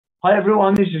Hi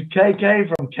everyone, this is KK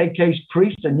from KKs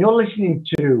PRIEST, and you're listening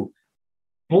to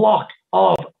Block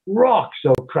of Rock,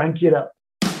 so crank it up.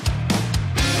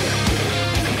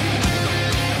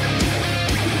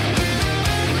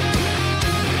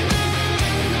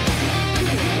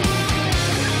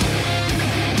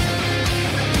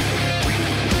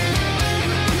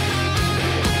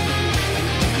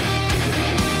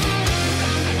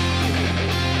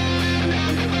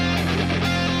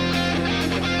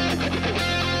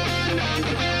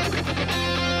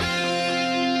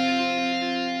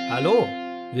 Hallo,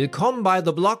 willkommen bei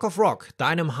The Block of Rock,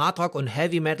 deinem Hardrock- und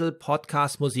Heavy Metal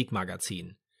Podcast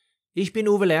Musikmagazin. Ich bin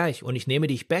Uwe Lerch und ich nehme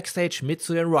dich backstage mit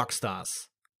zu den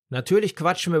Rockstars. Natürlich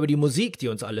quatschen wir über die Musik, die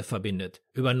uns alle verbindet,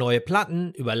 über neue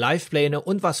Platten, über Livepläne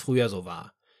und was früher so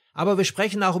war. Aber wir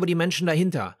sprechen auch über die Menschen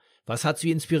dahinter. Was hat sie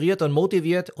inspiriert und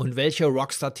motiviert und welche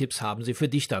Rockstar-Tipps haben sie für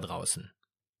dich da draußen?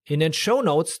 In den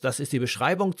Shownotes, das ist die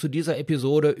Beschreibung zu dieser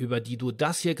Episode, über die du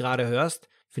das hier gerade hörst,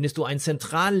 findest du einen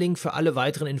zentralen Link für alle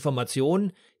weiteren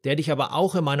Informationen, der dich aber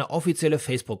auch in meine offizielle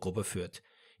Facebook-Gruppe führt.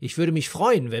 Ich würde mich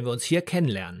freuen, wenn wir uns hier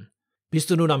kennenlernen. Bist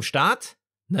du nun am Start?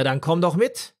 Na dann komm doch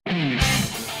mit!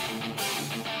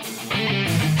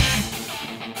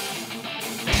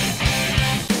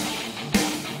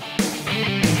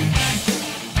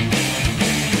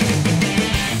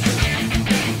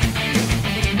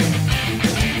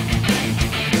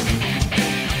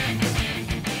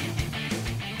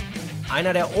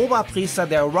 Einer der Oberpriester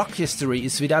der Rock History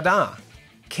ist wieder da.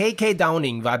 KK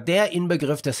Downing war der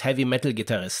Inbegriff des Heavy Metal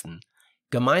Gitarristen.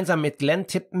 Gemeinsam mit Glen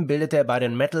Tipton bildete er bei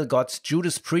den Metal Gods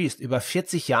JUDAS PRIEST über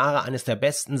 40 Jahre eines der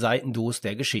besten Saiten-Duos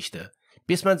der Geschichte.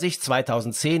 Bis man sich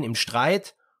 2010 im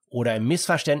Streit oder im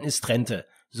Mißveständnis trennte.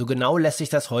 So genau lässt sich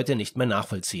das heute nicht mehr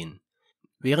nachvollziehen.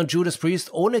 Während JUDAS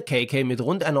PRIEST ohne KK mit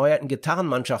rund erneuerten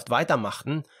Gitarrenmannschaft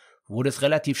weitermachten, wurde es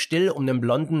relativ still um den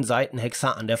blonden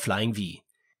Saitenhexer an der Flying V.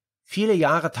 Viele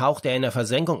Jahre tauchte er in der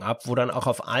Versenkung ab, wo dann auch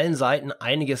auf allen Seiten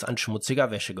einiges an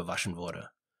schmutziger Wäsche gewaschen wurde.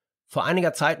 Vor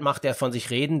einiger Zeit machte er von sich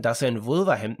reden, dass er in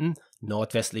Wolverhampton,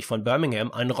 nordwestlich von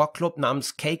Birmingham, einen Rockclub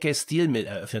namens KKs Steel Mill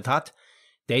eröffnet hat,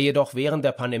 der jedoch während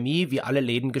der Pandemie wie alle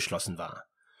Läden geschlossen war.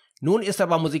 Nun ist er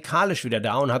aber musikalisch wieder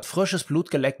da und hat frisches Blut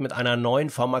geleckt mit einer neuen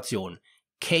Formation,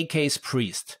 KKs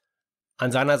PRIEST.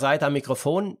 An seiner Seite am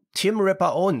Mikrofon Tim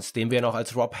Ripper Owens, den wir noch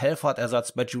als Rob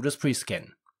Halford-Ersatz bei JUDAS PRIEST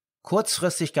kennen.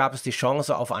 Kurzfristig gab es die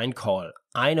Chance auf einen Call,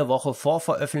 eine Woche vor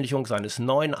Veröffentlichung seines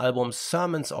neuen Albums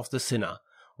Sermons of the Sinner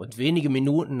und wenige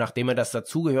Minuten nachdem er das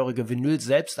dazugehörige Vinyl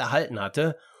selbst erhalten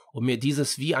hatte und mir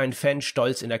dieses wie ein Fan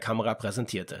stolz in der Kamera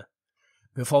präsentierte.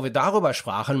 Bevor wir darüber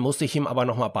sprachen, musste ich ihm aber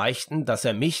nochmal beichten, dass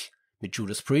er mich mit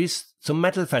JUDAS PRIEST zum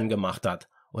Metal-Fan gemacht hat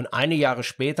und einige Jahre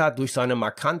später durch seine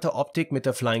markante Optik mit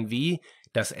der Flying V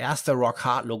das erste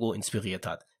Rock-Hard-Logo inspiriert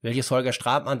hat, welches Holger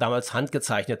Stratmann damals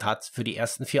handgezeichnet hat für die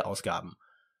ersten 4 Ausgaben.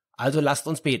 Also lasst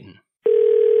uns beten.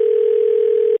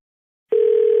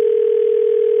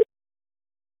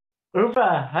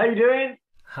 Uwe, how you doing?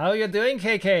 How you doing,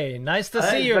 KK? Nice to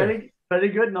see you. Very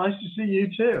good, nice to see you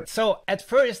too. So, at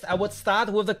first I would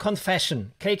start with a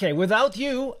confession. KK, without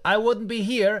you, I wouldn't be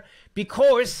here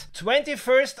because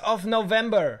 21st of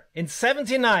November in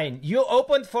 79, you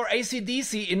opened for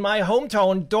AC/DC in my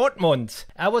hometown, Dortmund.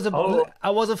 I was a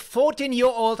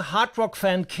 14-year-old hard rock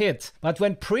fan kid, but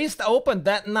when Priest opened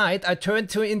that night, I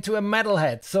turned into a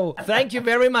metalhead. So, thank you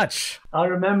very much. I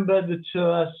remember the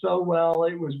tour so well.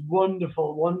 It was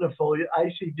wonderful, wonderful.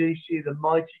 AC/DC, the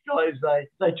mighty guys,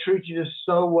 they treated us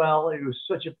so well. It was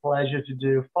such a pleasure to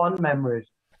do. Fond memories.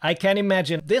 I can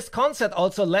imagine. This concert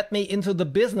also led me into the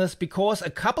business because a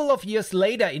couple of years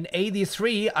later in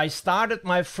 '83 I started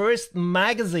my first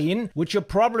magazine, which you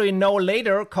probably know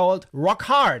later, called Rock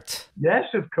Hard. Yes,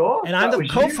 of course. And I'm the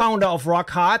co-founder of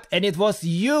Rock Hard, and it was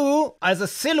you as a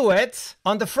silhouette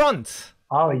on the front.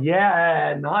 Oh,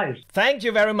 yeah, nice. Thank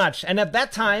you very much. And at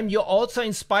that time, you also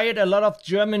inspired a lot of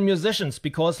German musicians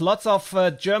because lots of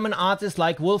German artists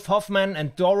like Wolf Hoffmann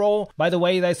and Doro, by the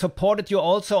way, they supported you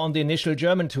also on the initial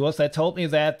German tours. They told me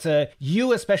that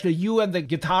you, especially you and the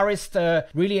guitarist,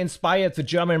 really inspired the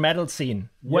German metal scene.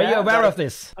 Were you aware of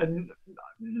this?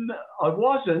 I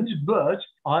wasn't, but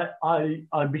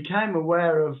I became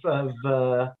aware of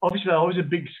obviously I was a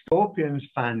big Scorpions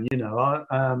fan, you know,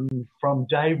 from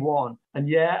day one. And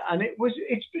yeah, and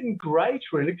it's been great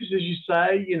really, because as you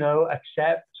say, you know,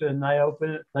 Accept, and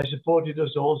they supported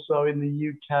us also in the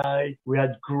UK. We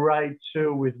had great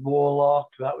tour with Warlock,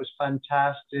 that was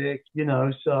fantastic, you know,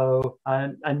 so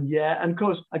and yeah, and of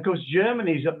course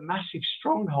Germany's a massive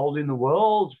stronghold in the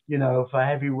world, you know, for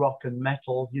heavy rock and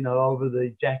metal, you know, over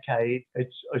the decade.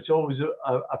 It's always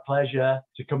a pleasure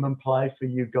to come and play for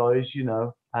you guys, you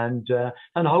know. and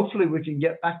hopefully we can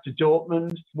get back to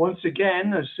Dortmund once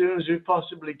again as soon as we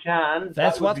possibly can.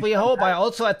 That's what we hope. I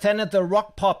also attended the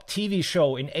Rock Pop TV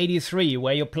show in '83,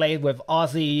 where you played with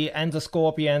Ozzy and the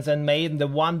Scorpions and Maiden,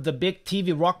 the big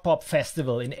TV Rock Pop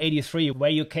festival in '83, where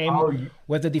you came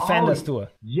with the Defenders tour.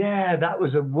 Yeah, that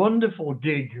was a wonderful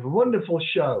gig, a wonderful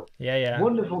show. Yeah.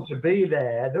 Wonderful to be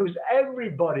there. There was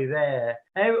everybody there.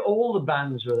 All the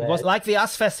bands were there. It was like the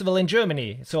US Festival in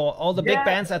Germany. So all the big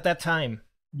bands at that time.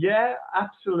 Yeah,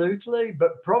 absolutely.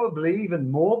 But probably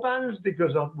even more bands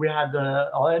because we had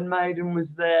Iron Maiden was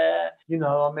there. You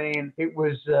know, I mean, it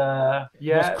was,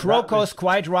 It was Crocus,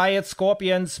 Quiet Riot,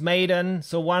 Scorpions, Maiden.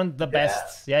 So one of the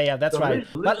best. Yeah, that's right.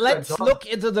 But let's look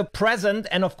into the present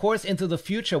and, of course, into the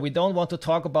future. We don't want to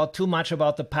talk about too much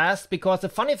about the past because the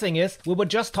funny thing is we were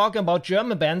just talking about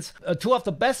German bands. Two of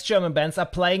the best German bands are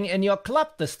playing in your club,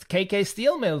 the KKs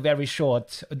Steel Mill, very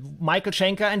short. Michael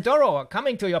Schenker and Doro are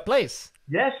coming to your place.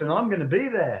 Yes, and I'm going to be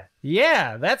there.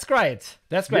 Yeah, that's great.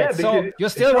 That's great. Yeah, so you're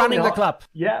still running the club?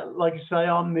 Yeah, like I say,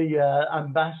 I'm the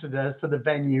ambassador for the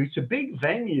venue. It's a big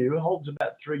venue. It holds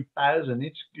about 3,000.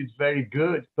 It's very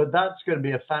good. But that's going to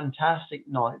be a fantastic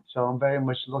night. So I'm very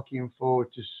much looking forward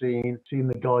to seeing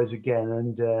the guys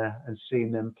again and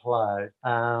seeing them play.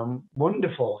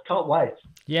 Wonderful. Can't wait.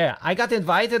 Yeah, I got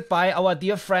invited by our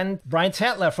dear friend Brian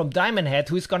Tedler from Diamond Head,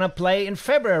 who's going to play in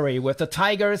February with the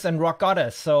Tigers and Rock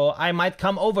Goddess. So I might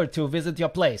come over to visit your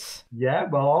place. Yeah,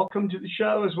 well, I'll come to the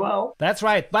show as well. That's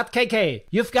right. But KK,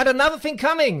 you've got another thing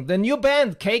coming, the new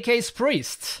band, KKs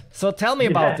PRIEST. So tell me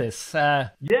about this.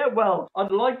 Yeah, well,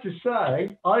 I'd like to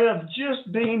say I have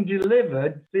just been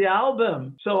delivered the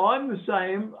album. So I'm the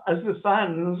same as the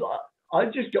fans. I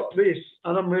just got this,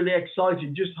 and I'm really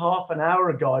excited. Just half an hour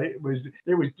ago, it was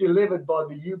delivered by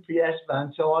the UPS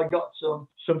van, so I got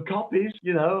some copies,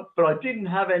 you know, but I didn't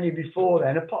have any before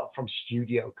then, apart from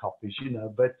studio copies, you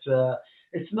know. But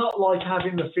it's not like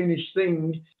having the finished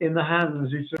thing in the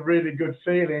hands. It's a really good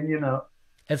feeling, you know.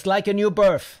 It's like a new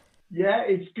birth. Yeah,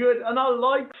 it's good, and I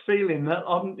like feeling that.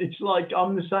 It's like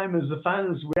I'm the same as the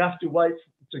fans. We have to wait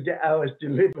to get ours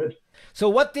delivered. So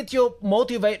what did you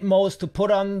motivate most to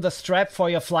put on the strap for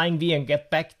your Flying V and get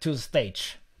back to the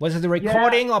stage? Was it the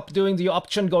recording or doing the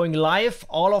option going live,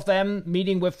 all of them,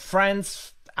 meeting with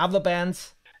friends, other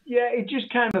bands? Yeah, it just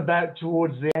came about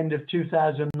towards the end of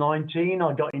 2019.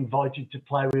 I got invited to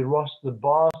play with Ross the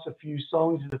Boss, a few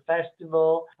songs at the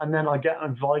festival, and then I got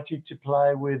invited to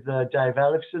play with Dave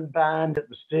Ellefson Band at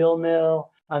the Steel Mill.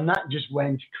 And that just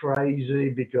went crazy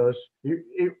because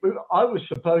I was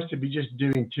supposed to be just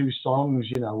doing 2 songs,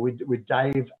 you know, with the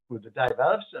Dave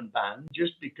Ellefson Band,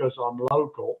 just because I'm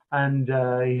local, and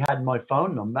he had my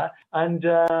phone number, and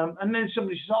then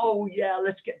somebody said, oh yeah,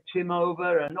 let's get Tim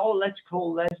over, and let's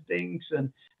call Les Dinks, and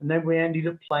then we ended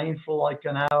up playing for like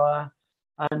an hour.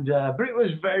 And but it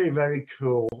was very, very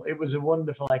cool. It was a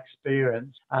wonderful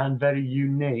experience and very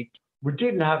unique. We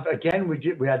didn't have, again,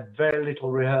 we had very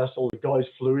little rehearsal. The guys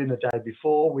flew in the day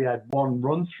before. We had one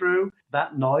run through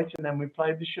that night, and then we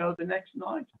played the show the next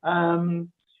night.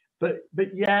 But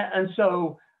yeah,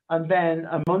 and then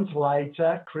a month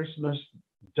later, Christmas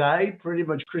Day, pretty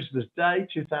much Christmas Day,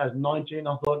 2019,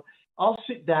 I thought, I'll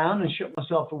sit down and shut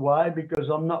myself away because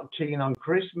I'm not keen on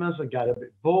Christmas. I get a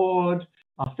bit bored.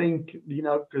 I think, you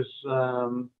know, because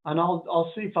and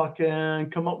I'll see if I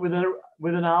can come up with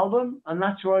an album, and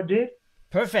that's what I did.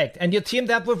 Perfect. And you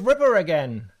teamed up with Ripper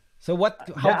again. So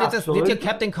did you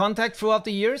kept in contact throughout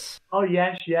the years? Oh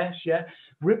yes.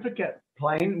 Ripper kept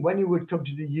playing when he would come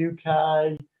to the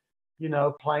UK, you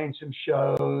know, playing some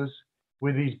shows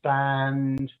with his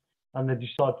band and the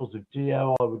Disciples of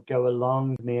Dio. I would go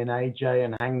along, me and AJ,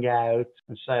 and hang out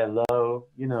and say hello,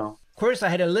 you know. Of course, I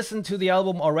had to listen to the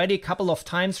album already a couple of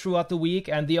times throughout the week,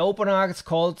 and the opener is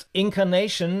called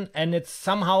Incarnation, and it's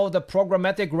somehow the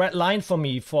programmatic red line for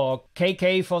me, for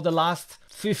KK, for the last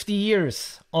 50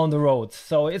 years on the road.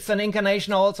 So it's an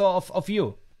incarnation also of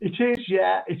you. It is,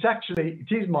 yeah. It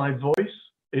is my voice.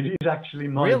 It is actually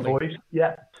my voice,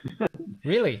 yeah.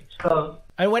 Really? So,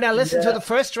 and when I listen to the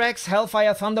first tracks,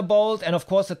 Hellfire, Thunderbolt, and of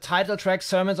course the title track,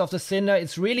 Sermons of the Cinder,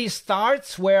 it really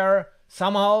starts where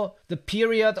somehow the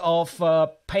period of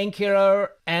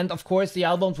Painkiller and of course the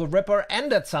albums with Ripper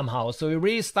ended somehow. So you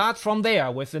really start from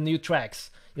there with the new tracks.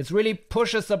 It really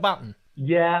pushes the button.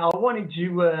 Yeah, I wanted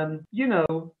to, you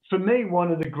know, for me,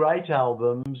 one of the great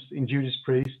albums in Judas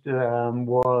Priest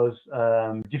was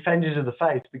Defenders of the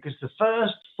Faith, because the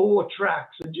first 4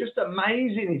 tracks are just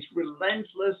amazing. It's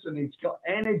relentless and it's got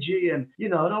energy, and, you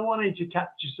know, and I wanted to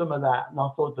capture some of that, and I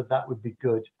thought that would be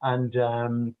good.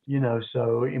 And, you know,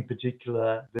 so in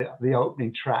particular, the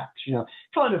opening tracks, you know,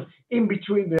 kind of in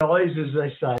between the eyes, as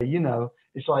they say, you know,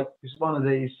 it's like, it's one of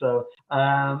these. So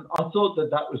I thought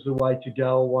that was the way to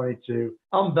go. I wanted to,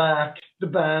 I'm back, the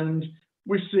band,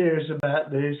 we're serious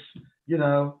about this,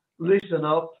 listen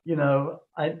up,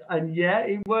 and yeah,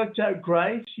 it worked out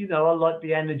great. I like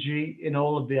the energy in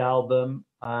all of the album.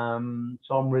 So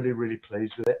I'm really, really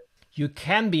pleased with it. You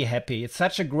can be happy. It's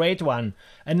such a great one.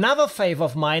 Another fave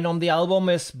of mine on the album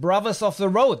is Brothers of the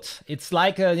Road. It's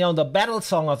like, the battle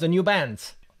song of the new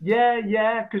band. Yeah,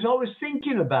 because I was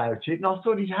thinking about it and I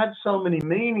thought it had so many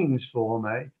meanings for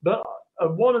me. But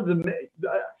one of them,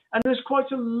 and there's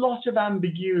quite a lot of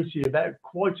ambiguity about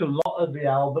quite a lot of the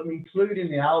album, including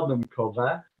the album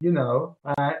cover.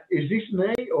 Is this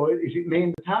me, or is it me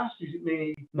in the past? Is it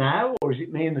me now, or is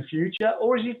it me in the future,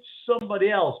 or is it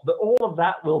somebody else? But all of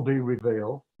that will be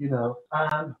revealed.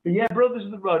 But yeah, Brothers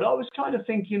of the Road, I was kind of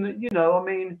thinking that,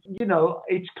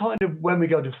 it's kind of when we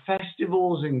go to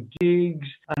festivals and gigs,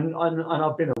 and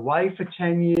I've been away for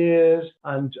 10 years,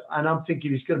 and I'm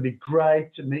thinking it's going to be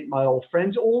great to meet my old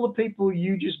friends, all the people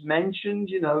you just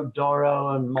mentioned,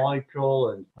 Doro and Michael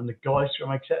and the guys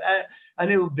from etc. And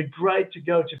it would be great to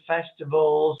go to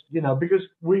festivals, because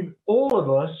all of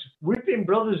us, we've been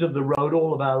brothers of the road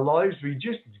all of our lives. We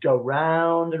just go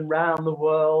round and round the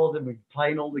world and we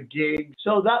play in all the gigs.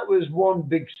 So that was one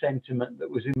big sentiment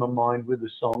that was in my mind with the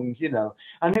song,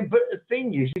 but the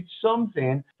thing is, it's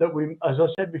something that we, as I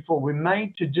said before, we're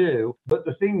made to do. But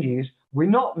the thing is, we're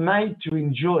not made to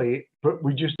enjoy it, but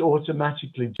we just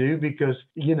automatically do because,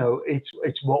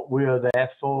 it's what we are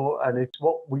there for, and it's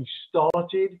what we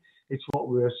started. It's what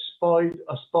we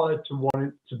aspired to want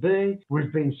it to be.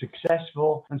 We've been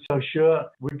successful, and so sure,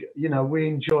 we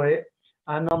enjoy it.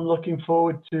 And I'm looking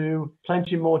forward to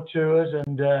plenty more tours.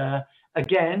 And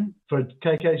again, for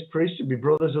KKs Priest to be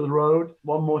Brothers of the Road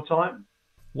one more time.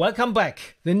 Welcome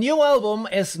back. The new album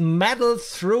is Metal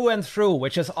Through and Through,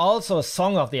 which is also a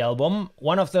song of the album,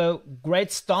 one of the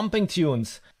great stomping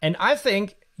tunes. And I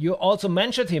think you also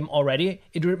mentioned him already.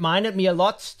 It reminded me a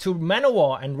lot to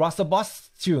Manowar and Russ the Boss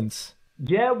tunes.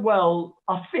 Yeah, well,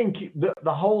 I think the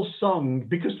whole song,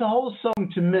 because the whole song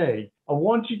to me, I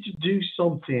wanted to do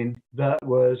something that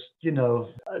was,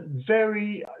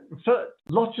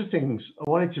 lots of things. I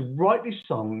wanted to write this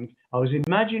song. I was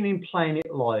imagining playing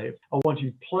it live. I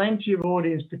wanted plenty of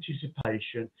audience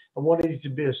participation. I wanted it to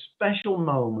be a special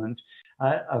moment,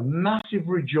 a massive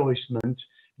rejoicement,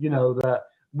 that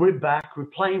we're back, we're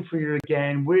playing for you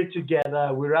again, we're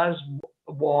together, we're as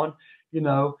one,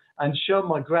 and show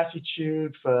my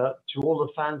gratitude to all the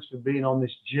fans for being on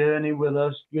this journey with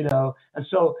us, and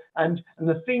so, and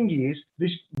the thing is,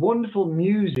 this wonderful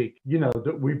music,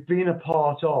 that we've been a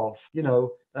part of,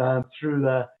 through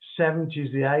the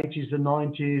 70s, the 80s, the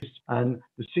 90s, and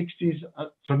the 60s,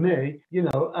 for me,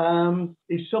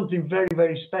 is something very,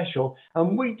 very special.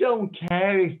 And we don't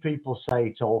care if people say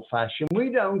it's old-fashioned. We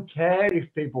don't care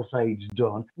if people say it's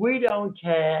done. We don't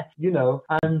care,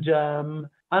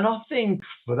 and I think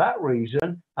for that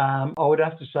reason, I would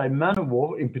have to say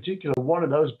Manowar, in particular, one of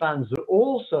those bands that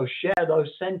also share those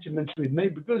sentiments with me,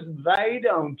 because they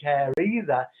don't care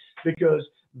either, because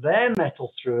they're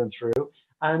metal through and through.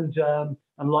 And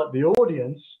like the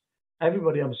audience,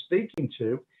 everybody I'm speaking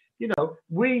to,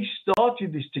 we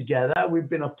started this together. We've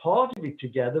been a part of it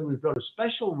together. We've got a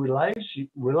special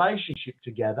relationship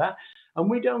together. And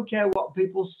we don't care what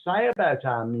people say about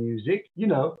our music.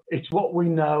 It's what we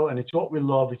know and it's what we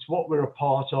love. It's what we're a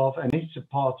part of, and it's a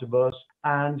part of us.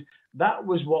 And that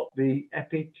was what the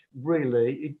epic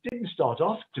really, it didn't start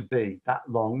off to be that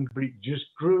long, but it just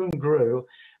grew and grew.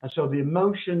 And so the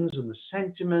emotions and the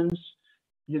sentiments,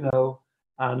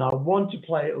 and I want to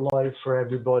play it live for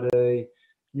everybody,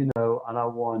 and I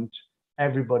want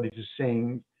everybody to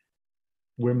sing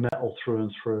We're Metal Through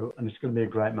and Through, and it's going to be a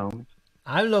great moment.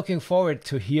 I'm looking forward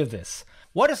to hear this.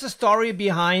 What is the story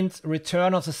behind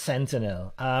Return of the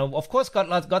Sentinel? Of course, got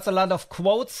a lot of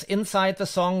quotes inside the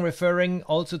song referring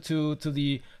also to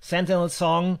the Sentinel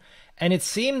song. And it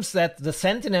seems that the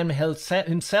Sentinel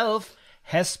himself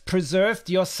has preserved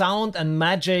your sound and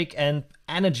magic and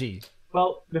energy.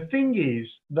 Well, the thing is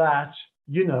that,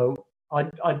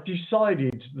 I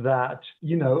decided that,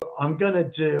 I'm going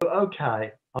to do,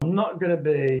 okay, I'm not going to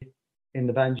be in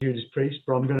the band Judas Priest,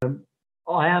 but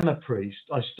I am a priest.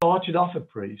 I started off a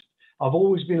priest. I've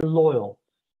always been loyal.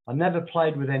 I never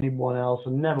played with anyone else. I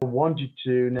never wanted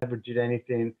to, never did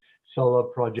anything solo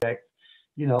project.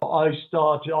 I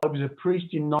was a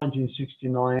priest in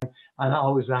 1969, and I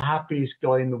was the happiest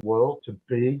guy in the world to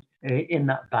be in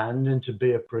that band and to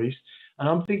be a priest. And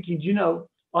I'm thinking,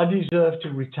 I deserve to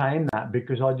retain that,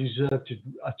 because I deserve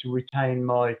to retain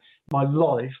my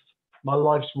life, my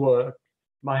life's work,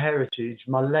 my heritage,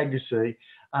 my legacy,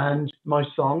 and my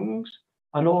songs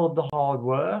and all of the hard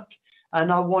work.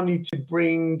 And I wanted to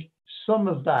bring some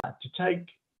of that, to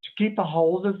keep a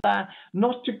hold of that,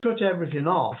 not to cut everything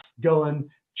off, go and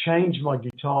change my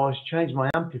guitars, change my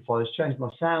amplifiers, change my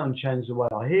sound, change the way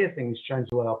I hear things, change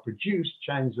the way I produce,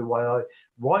 change the way I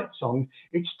write songs.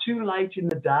 It's too late in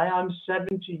the day. I'm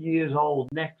 70 years old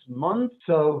next month.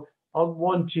 So I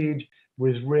wanted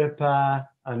with Ripper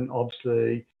and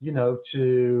obviously, you know,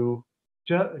 to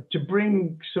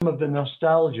bring some of the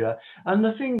nostalgia. And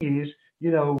the thing is, you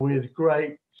know, with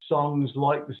great songs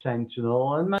like The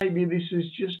Sentinel, and maybe this is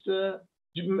just a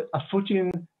foot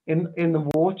in the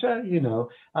water, you know,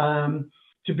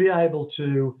 to be able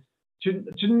to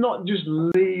not just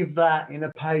leave that in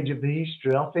a page of the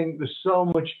history. I think there's so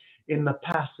much in the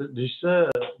past that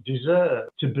deserve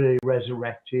to be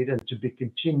resurrected and to be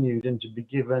continued and to be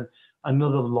given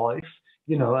another life,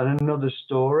 you know, and another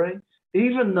story.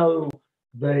 Even though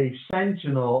the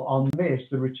Sentinel on this,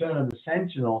 the return of the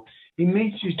Sentinel, he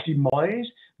meets his demise,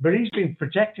 but he's been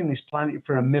protecting this planet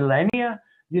for a millennia,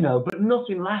 you know, but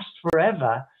nothing lasts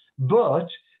forever. But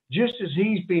just as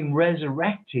he's been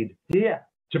resurrected here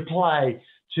to play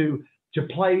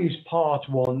his part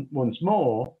once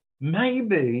more,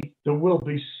 maybe there will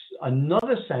be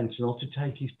another Sentinel to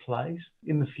take his place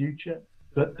in the future,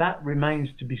 but that remains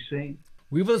to be seen.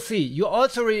 We will see. You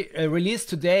also released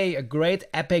today a great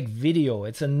epic video.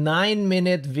 It's a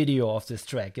 9-minute video of this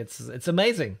track. It's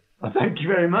amazing. Thank you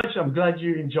very much. I'm glad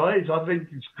you enjoy it. I think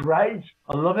it's great.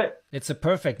 I love it. It's a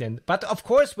perfect end. But of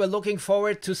course, we're looking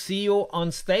forward to see you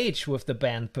on stage with the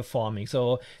band performing.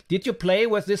 So did you play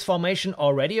with this formation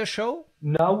already a show?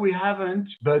 No, we haven't.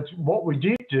 But what we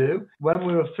did do when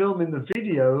we were filming the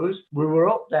videos, we were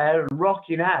up there and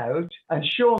rocking out. And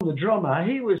Sean, the drummer,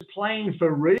 he was playing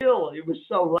for real. It was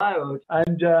so loud.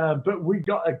 And but we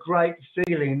got a great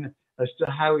feeling as to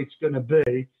how it's going to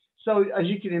be. So as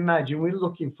you can imagine, we're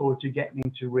looking forward to getting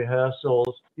into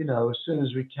rehearsals, you know, as soon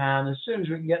as we can. As soon as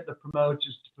we can get the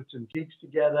promoters to put some gigs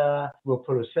together, we'll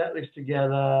put a set list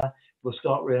together, we'll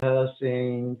start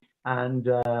rehearsing, and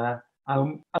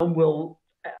we'll,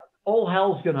 all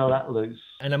hell's going to let loose.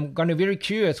 And I'm going to be very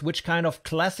curious which kind of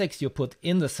classics you put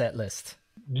in the set list.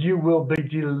 You will be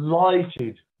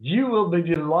delighted. You will be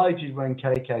delighted when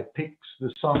KK picks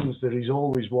the songs that he's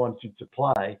always wanted to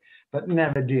play, but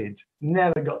never did,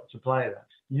 never got to play that.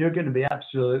 You're going to be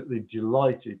absolutely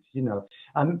delighted, you know.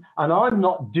 And I'm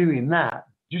not doing that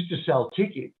just to sell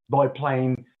tickets by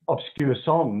playing obscure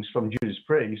songs from Judas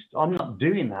Priest. I'm not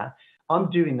doing that. I'm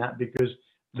doing that because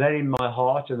they're in my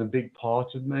heart and a big part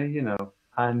of me, you know.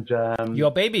 And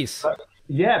your babies.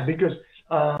 Yeah,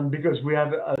 because we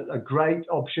have a great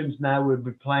options now. We'll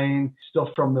be playing stuff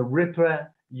from the Ripper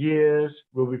years.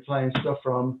 We'll be playing stuff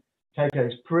from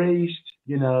KKs PRIEST,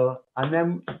 you know, and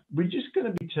then we're just going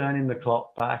to be turning the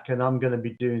clock back, and I'm going to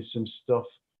be doing some stuff,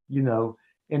 you know,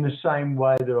 in the same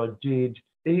way that I did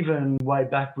even way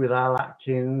back with Al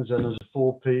Atkins and as a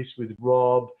 4-piece with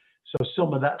Rob. So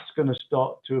some of that's going to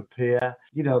start to appear,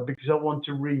 you know, because I want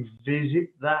to revisit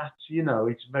that, you know,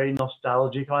 it's very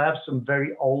nostalgic. I have some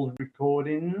very old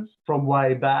recordings from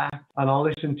way back, and I'll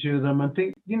listen to them and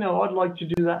think, you know, I'd like to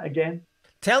do that again.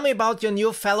 Tell me about your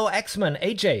new fellow X-Man,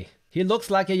 AJ. He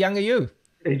looks like a younger you.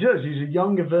 He does. He's a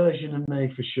younger version of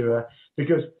me for sure,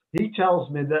 because he tells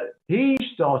me that he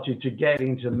started to get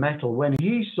into metal when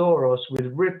he saw us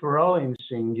with Ripper Owens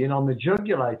singing on the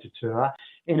Jugulator tour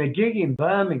in a gig in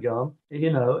Birmingham,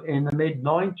 you know, in the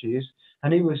mid-90s,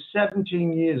 and he was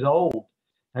 17 years old.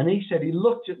 And he said he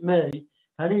looked at me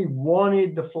and he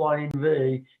wanted the Flying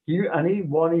V, and he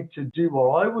wanted to do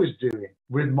what I was doing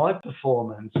with my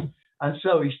performance. And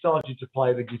so he started to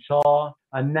play the guitar,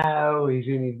 and now he's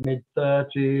in his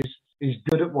mid-30s. He's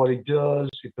good at what he does.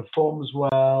 He performs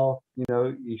well. You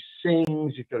know, he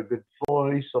sings. He's got a good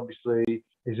voice. Obviously,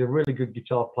 he's a really good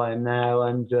guitar player now,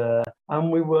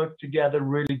 and we work together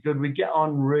really good. We get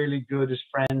on really good as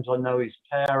friends. I know his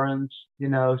parents. You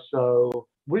know, so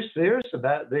we're serious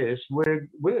about this. We're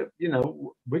you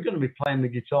know, we're going to be playing the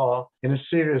guitar in a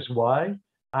serious way,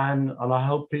 and I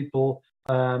hope people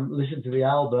listen to the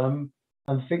album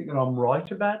and think that I'm right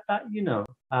about that, you know,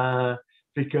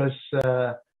 because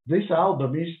this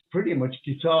album is pretty much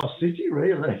Guitar City,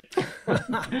 really.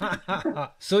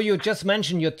 So you just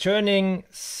mentioned you're turning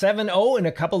 70 in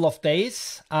a couple of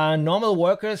days. Normal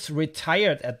workers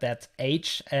retired at that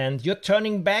age, and you're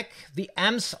turning back the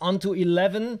amps onto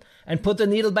 11 and put the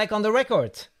needle back on the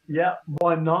record. Yeah,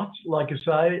 why not? Like I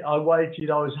say, I waited.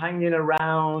 I was hanging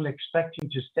around, expecting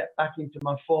to step back into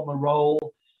my former role.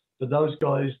 but those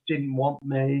guys didn't want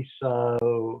me,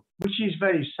 so, which is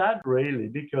very sad, really,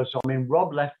 because, I mean,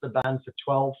 Rob left the band for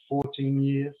 12, 14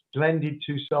 years. Glen did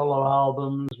 2 solo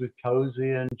albums with Cozy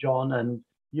and John, and,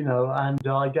 you know, and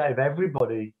I gave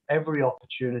everybody every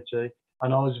opportunity,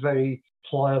 and I was very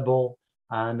pliable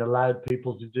and allowed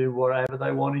people to do whatever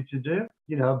they wanted to do,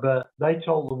 you know, but they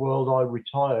told the world I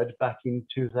retired back in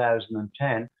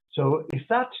 2010. So if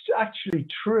that's actually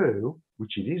true,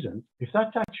 which it isn't, if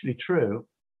that's actually true,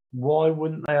 why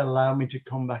wouldn't they allow me to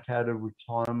come back out of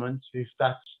retirement if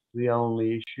that's the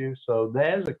only issue? So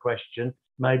there's a question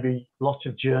maybe lots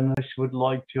of journalists would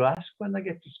like to ask when they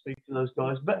get to speak to those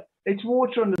guys. But it's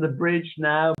water under the bridge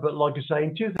now. But like I say,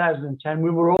 in 2010,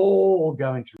 we were all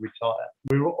going to retire.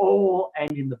 We were all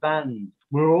ending the band.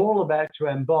 We were all about to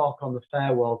embark on the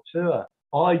farewell tour.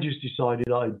 I just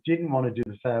decided I didn't want to do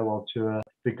the farewell tour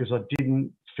because I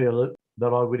didn't feel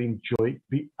that I would enjoy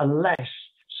it unless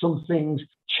some things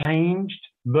changed,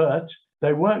 but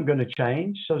they weren't going to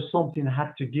change, so something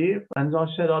had to give. And I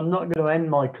said, I'm not going to end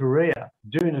my career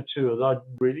doing a tour that I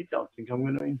really don't think I'm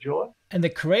going to enjoy. And the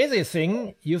crazy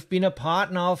thing, you've been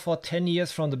apart now for 10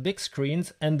 years from the big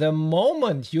screens, and the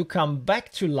moment you come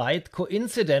back to light,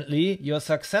 coincidentally, your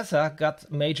successor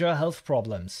got major health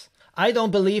problems. I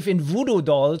don't believe in voodoo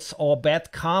dolls or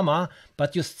bad karma,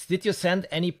 but did you send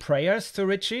any prayers to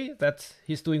Richie that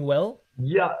he's doing well?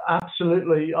 Yeah,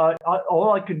 absolutely.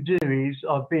 All I can do is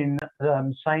I've been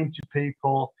saying to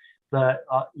people that,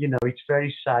 you know, it's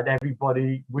very sad.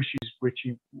 Everybody wishes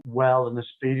Richie well and a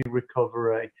speedy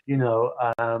recovery. You know,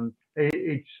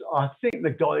 I think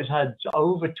the guy's had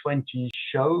over 20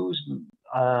 shows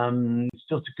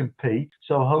still to compete.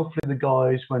 So hopefully the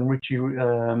guys, when Richie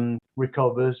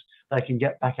recovers, they can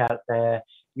get back out there.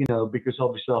 You know, because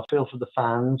obviously I feel for the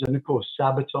fans, and of course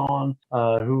Sabaton,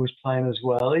 who was playing as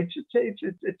well. It's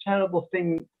a terrible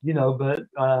thing, you know, but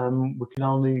we can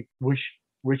only wish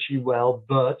Richie well.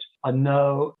 But I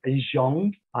know he's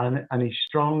young and he's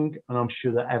strong, and I'm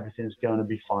sure that everything's going to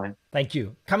be fine. Thank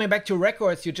you. Coming back to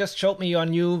records, you just showed me your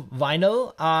new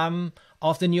vinyl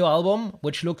of the new album,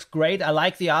 which looks great. I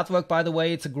like the artwork, by the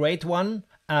way. It's a great one.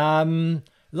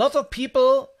 Lots of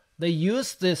people, they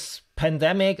use this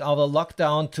pandemic or the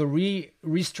lockdown to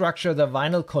restructure the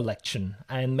vinyl collection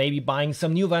and maybe buying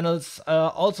some new vinyls.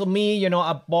 Also me, you know,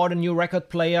 I bought a new record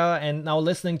player and now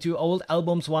listening to old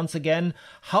albums once again.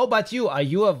 How about you? Are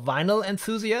you a vinyl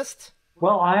enthusiast?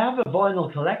 Well, I have a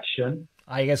vinyl collection.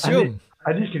 I assume.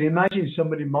 I just can imagine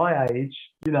somebody my age,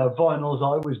 you know, vinyls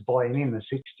I was buying in the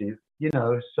 60s, you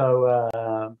know,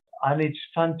 so, and it's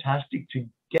fantastic to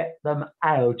get them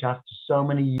out after so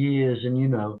many years, and you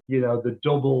know the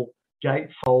double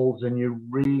gatefolds, and you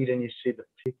read and you see the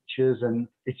pictures, and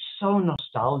it's so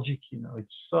nostalgic. You know,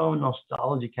 it's so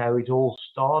nostalgic how it all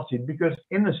started, because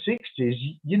in the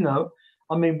 60s, you know,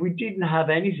 I mean, we didn't have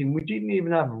anything. We didn't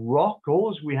even have rock.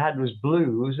 All we had was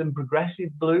blues and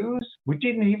progressive blues. We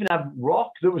didn't even have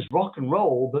rock. There was rock and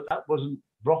roll, but that wasn't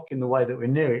rock in the way that we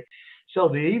knew it. So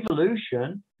the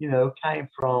evolution, you know, came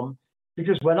from,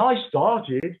 because when I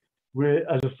started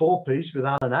as a 4-piece with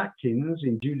Alan Atkins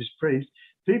in Judas Priest,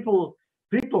 people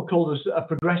called us a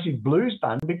progressive blues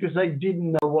band because they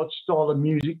didn't know what style of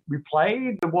music we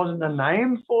played. There wasn't a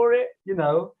name for it, you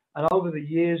know. And over the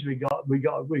years, we got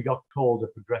called a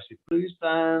progressive blues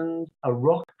band, a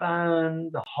rock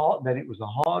band, then it was a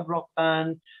hard rock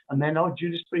band, and then, oh,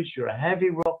 Judas Priest, you're a heavy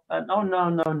rock band. Oh,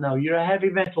 no, you're a heavy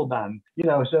metal band, you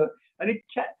know. So and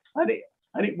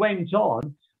it went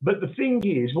on. But the thing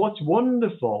is, what's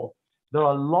wonderful that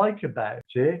I like about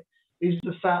it is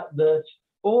the fact that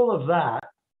all of that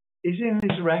is in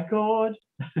this record,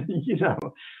 you know.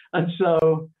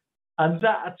 And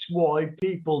that's why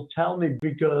people tell me,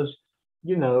 because,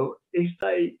 you know,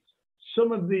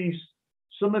 some of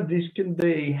this can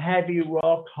be heavy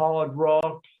rock, hard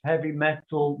rock, heavy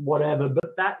metal, whatever,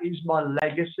 but that is my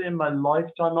legacy in my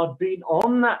lifetime. I've been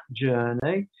on that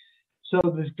journey. So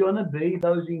there's going to be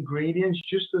those ingredients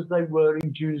just as they were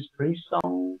in Judas Priest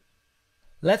songs.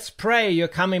 Let's pray you're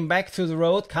coming back to the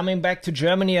road, coming back to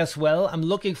Germany as well. I'm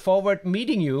looking forward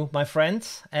meeting you, my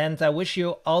friends, and I wish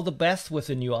you all the best with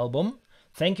the new album.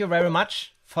 Thank you very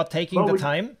much for taking the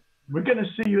time. We're going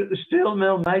to see you at the Steel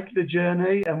Mill, make the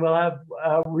journey, and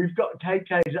we've got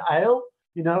KKs Ale.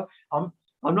 You know, I'm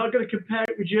not going to compare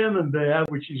it with German beer,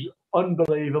 which is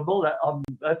unbelievable.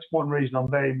 That's one reason I'm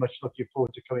very much looking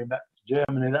forward to coming back to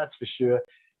Germany, that's for sure,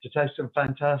 to taste some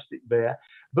fantastic beer.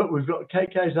 But we've got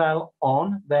KK's Ale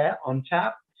on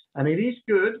tap, and it is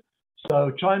good.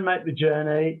 So try and make the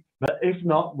journey. But if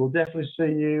not, we'll definitely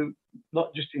see you,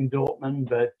 not just in Dortmund,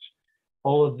 but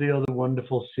all of the other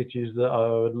wonderful cities that I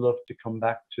would love to come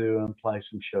back to and play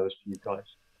some shows for you guys.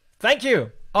 Thank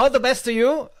you. All the best to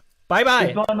you.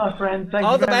 Bye-bye. Goodbye, my friend. Thank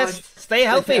all you the very best. much. Stay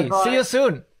healthy. Bye. See you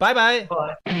soon. Bye-bye.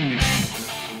 Bye.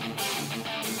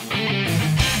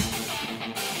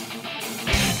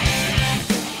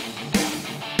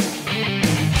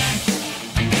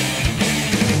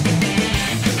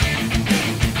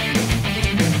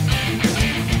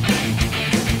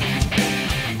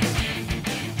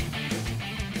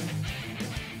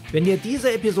 Wenn dir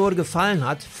diese Episode gefallen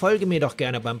hat, folge mir doch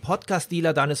gerne beim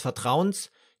Podcast-Dealer deines Vertrauens,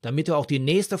 damit du auch die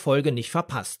nächste Folge nicht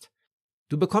verpasst.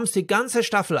 Du bekommst die ganze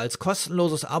Staffel als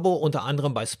kostenloses Abo unter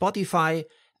anderem bei Spotify,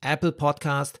 Apple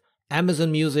Podcast,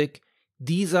 Amazon Music,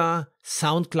 Deezer,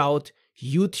 Soundcloud,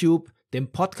 YouTube,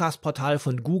 dem Podcast-Portal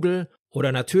von Google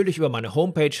oder natürlich über meine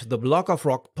Homepage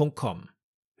theblogofrock.com.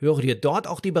 Höre dir dort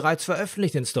auch die bereits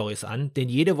veröffentlichten Stories an, denn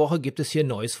jede Woche gibt es hier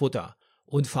neues Futter.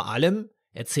 Und vor allem,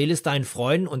 erzähle es deinen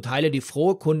Freunden und teile die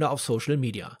frohe Kunde auf Social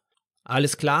Media.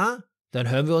 Alles klar? Dann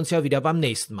hören wir uns ja wieder beim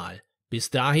nächsten Mal. Bis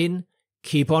dahin,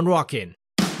 keep on rockin'!